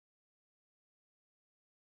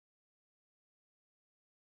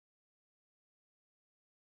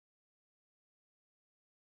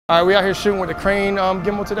All right, we out here shooting with the crane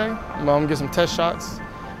gimbal today. I'm gonna get some test shots.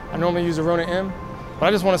 I normally use a Ronin M, but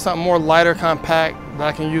I just wanted something more lighter, compact that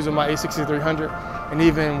I can use with my A6300 and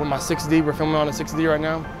even with my 6D. We're filming on a 6D right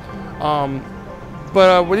now.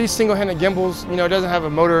 But with these single-handed gimbals, you know, it doesn't have a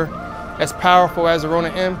motor as powerful as the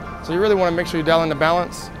Ronin M, so you really want to make sure you dial in the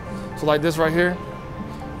balance. So like this right here,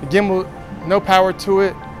 the gimbal, no power to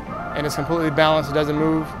it, and it's completely balanced, it doesn't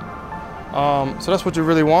move. So that's what you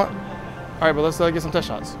really want. All right, but let's get some test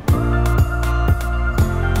shots.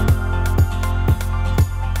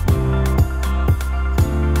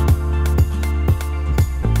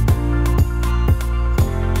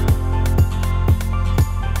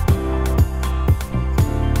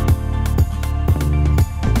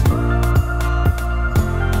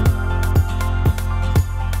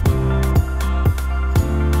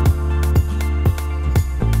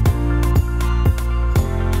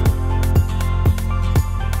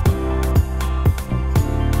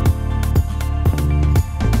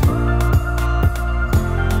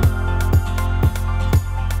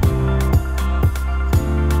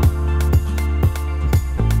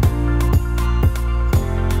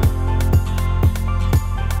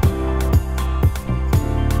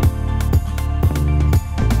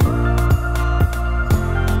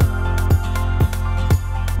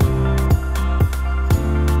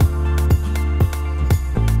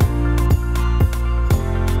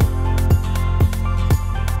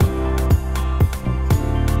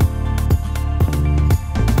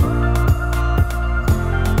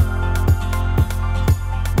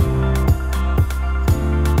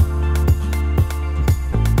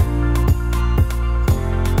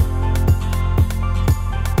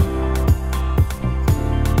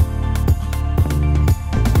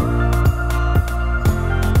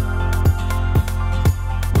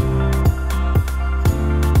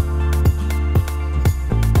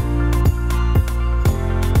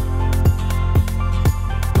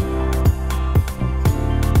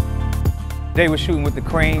 Today we're shooting with the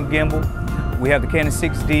crane gimbal. We have the Canon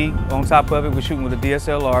 6D on top of it. We're shooting with a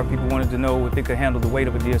DSLR. People wanted to know if it could handle the weight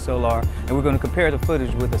of a DSLR. And we're going to compare the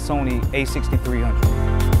footage with a Sony A6300.